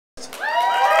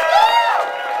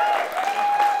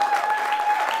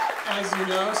you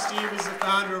know, Steve is the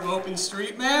founder of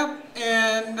OpenStreetMap,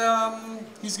 and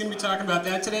he's going to be talking about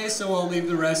that today, so I'll leave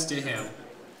the rest to him.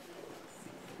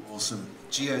 Awesome.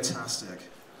 Geo-tastic.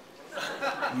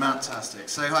 Map-tastic.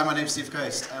 So hi, my name's Steve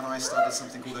Coast, and I started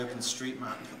something called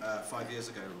OpenStreetMap 5 years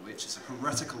ago, which is a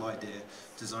heretical idea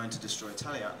designed to destroy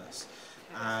Teleatlas.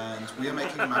 And we are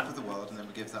making a map of the world, and then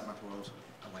we give that map of the world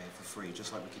away for free,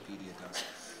 just like Wikipedia does.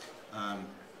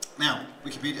 Now,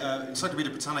 Wikipedia, Encyclopedia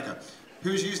Britannica.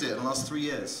 Who's used it in the last 3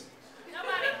 years?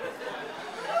 Nobody.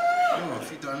 Oh, a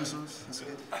few dinosaurs. That's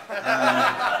good.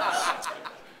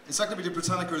 Encyclopedia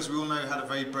Britannica, as we all know, had a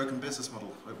very broken business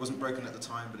model. It wasn't broken at the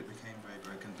time, but it became very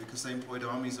broken because they employed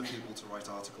armies of people to write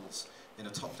articles in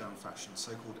a top-down fashion,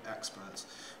 so-called experts.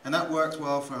 And that worked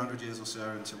well for 100 years or so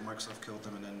until Microsoft killed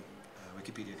them and then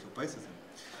Wikipedia killed both of them.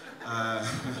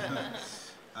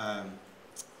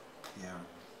 Yeah,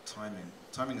 timing.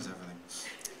 Timing is everything.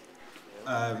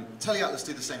 Teleatlas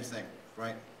do the same thing,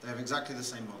 right? They have exactly the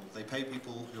same model. They pay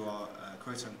people who are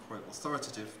quote-unquote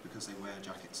authoritative because they wear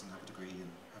jackets and have a degree and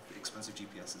have expensive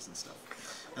GPSs and stuff.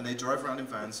 And they drive around in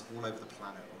vans all over the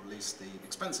planet, or at least the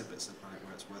expensive bits of the planet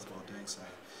where it's worthwhile doing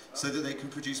so that they can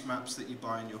produce maps that you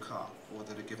buy in your car or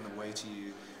that are given away to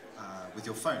you with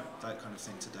your phone, that kind of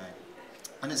thing today.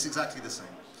 And it's exactly the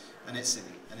same. And it's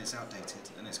silly, and it's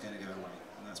outdated, and it's going to go away.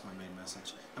 And that's my main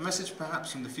message. A message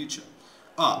perhaps from the future.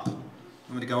 Up.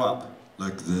 I'm going to go up.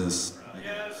 Like this.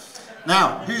 Yes.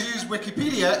 Now, who's used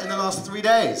Wikipedia in the last 3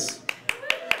 days?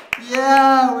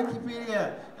 Yeah,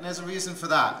 Wikipedia. And there's a reason for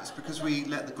that. It's because we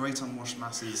let the great unwashed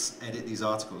masses edit these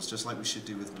articles, just like we should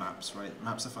do with maps, right?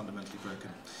 Maps are fundamentally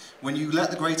broken. When you let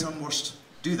the great unwashed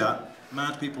do that,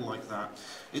 mad people like that,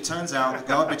 it turns out that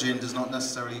garbage in does not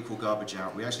necessarily equal garbage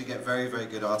out. We actually get very, very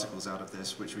good articles out of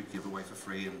this, which we give away for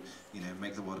free and, you know,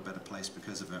 make the world a better place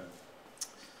because of it.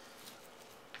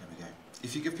 There we go.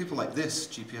 If you give people like this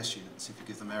GPS units, if you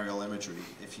give them aerial imagery,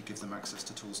 if you give them access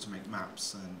to tools to make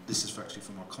maps, and this is actually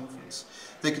from our conference,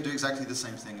 they can do exactly the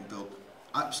same thing and build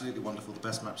absolutely wonderful, the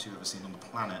best maps you've ever seen on the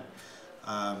planet.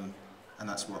 And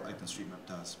that's what OpenStreetMap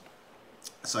does.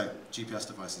 So, GPS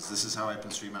devices, this is how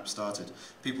OpenStreetMap started.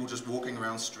 People just walking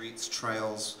around streets,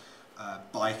 trails,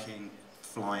 biking,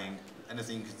 flying,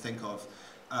 anything you can think of.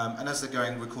 And as they're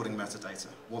going, recording metadata,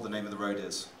 what the name of the road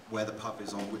is, where the pub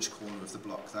is on which corner of the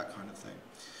block, that kind of thing.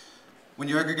 When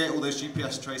you aggregate all those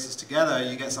GPS traces together,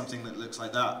 you get something that looks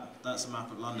like that. That's a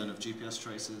map of London of GPS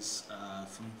traces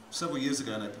from several years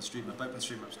ago in OpenStreetMap.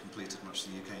 OpenStreetMap's completed much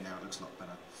to the UK now, it looks a lot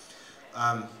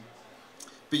better.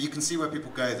 But you can see where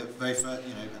people go. That very first,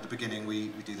 you know, at the beginning we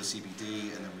do the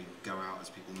CBD, and then we go out as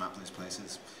people map those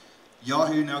places.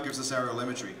 Yahoo now gives us aerial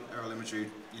imagery. Aerial imagery,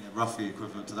 you know, roughly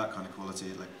equivalent to that kind of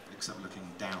quality, like except looking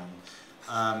down.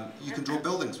 You can draw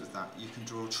buildings with that. You can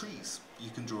draw trees. You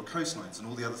can draw coastlines and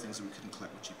all the other things that we couldn't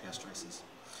collect with GPS traces.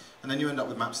 And then you end up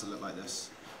with maps that look like this.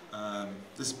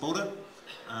 This is Boulder,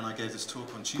 and I gave this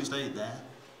talk on Tuesday there.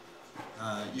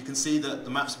 You can see that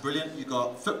the map's brilliant. You've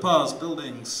got footpaths,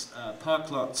 buildings, park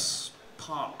lots,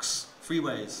 parks,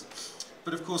 freeways.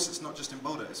 But of course, it's not just in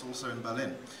Boulder, it's also in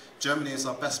Berlin. Germany is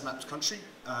our best mapped country.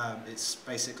 It's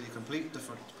basically complete,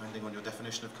 different depending on your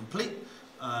definition of complete,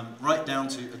 right down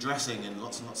to addressing in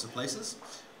lots and lots of places.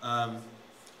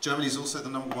 Germany is also the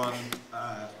 #1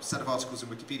 set of articles in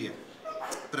Wikipedia.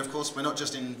 But of course, we're not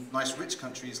just in nice rich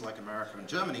countries like America and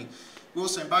Germany, we're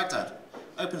also in Baghdad.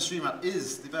 OpenStreetMap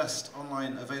is the best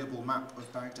online available map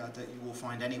of Baghdad that you will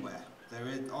find anywhere. There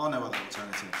are no other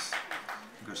alternatives.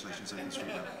 Congratulations,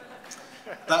 OpenStreetMap.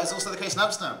 That is also the case in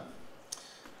Amsterdam.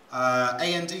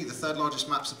 AND, the third largest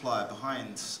map supplier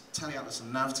behind Teleatlas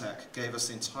and Navtec, gave us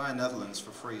the entire Netherlands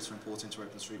for free to import into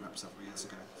OpenStreetMap several years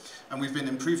ago. And we've been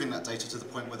improving that data to the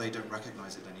point where they don't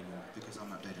recognize it anymore because our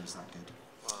map data is that good.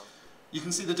 You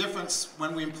can see the difference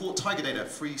when we import Tiger data,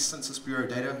 free Census Bureau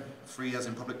data, free as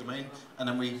in public domain, and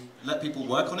then we let people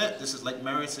work on it. This is Lake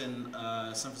Merritt in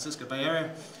San Francisco Bay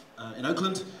Area, in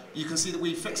Oakland. You can see that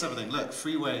we fix everything. Look,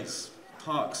 freeways,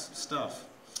 parks, stuff.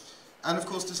 And of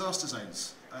course, disaster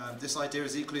zones. This idea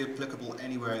is equally applicable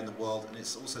anywhere in the world, and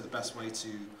it's also the best way to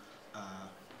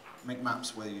make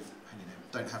maps where you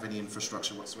don't have any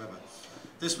infrastructure whatsoever.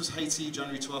 This was Haiti,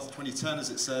 January 12th, 2010,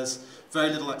 as it says. Very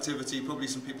little activity, probably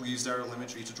some people used aerial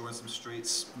imagery to draw in some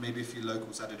streets, maybe a few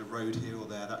locals added a road here or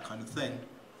there, that kind of thing.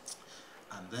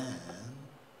 And then,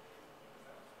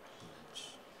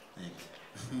 there you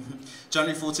go.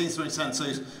 January 14th, 2010, so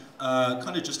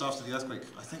kind of just after the earthquake.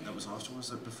 I think that was after, was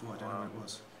it before? I don't know when it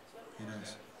was. Who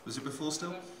knows? Was it before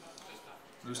still?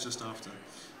 It was just after.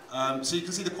 So you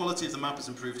can see the quality of the map has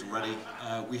improved already.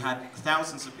 We had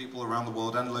thousands of people around the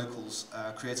world and locals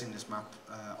creating this map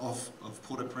of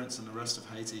Port-au-Prince and the rest of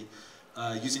Haiti.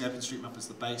 using OpenStreetMap as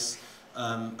the base.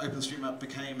 OpenStreetMap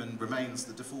became and remains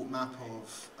the default map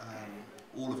of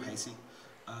all of Haiti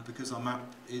because our map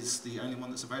is the only one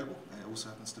that's available. It also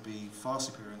happens to be far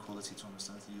superior in quality to almost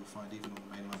anything you'll find even on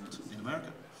the mainland in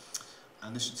America.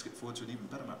 And this should skip forward to an even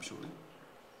better map shortly.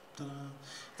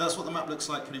 That's what the map looks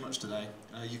like pretty much today.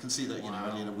 You can see that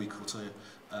only in a week or two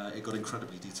it got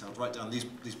incredibly detailed. Right down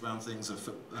these brown things are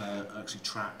actually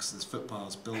tracks, there's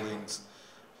footpaths, buildings,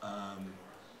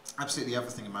 absolutely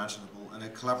everything imaginable, and a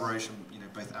collaboration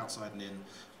both outside and in,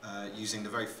 using the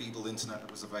very feeble internet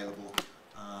that was available.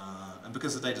 And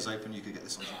because the data's open, you could get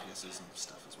this on GPSs and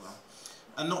stuff as well.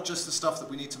 And not just the stuff that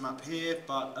we need to map here,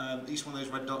 but each one of those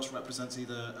red dots represents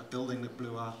either a building that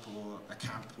blew up or a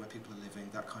camp where people are living,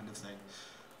 that kind of thing.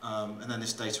 And then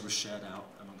this data was shared out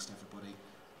amongst everybody.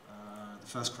 The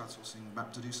first crowdsourcing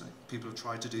map to do so. People have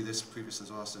tried to do this in previous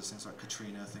disasters, things like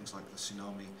Katrina, things like the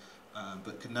tsunami,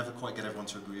 but could never quite get everyone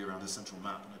to agree around a central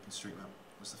map, and OpenStreetMap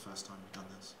was the first time we've done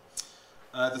this.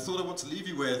 The thought I want to leave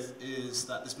you with is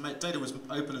that this data was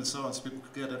open and so on, so people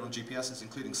could get it on GPSs,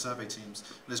 including survey teams.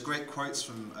 And there's great quotes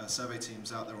from survey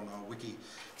teams out there on our wiki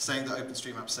saying that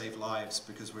OpenStreetMap saved lives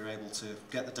because we were able to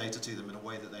get the data to them in a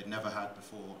way that they'd never had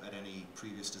before at any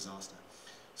previous disaster.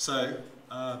 So,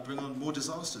 bring on more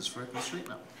disasters for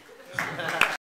OpenStreetMap.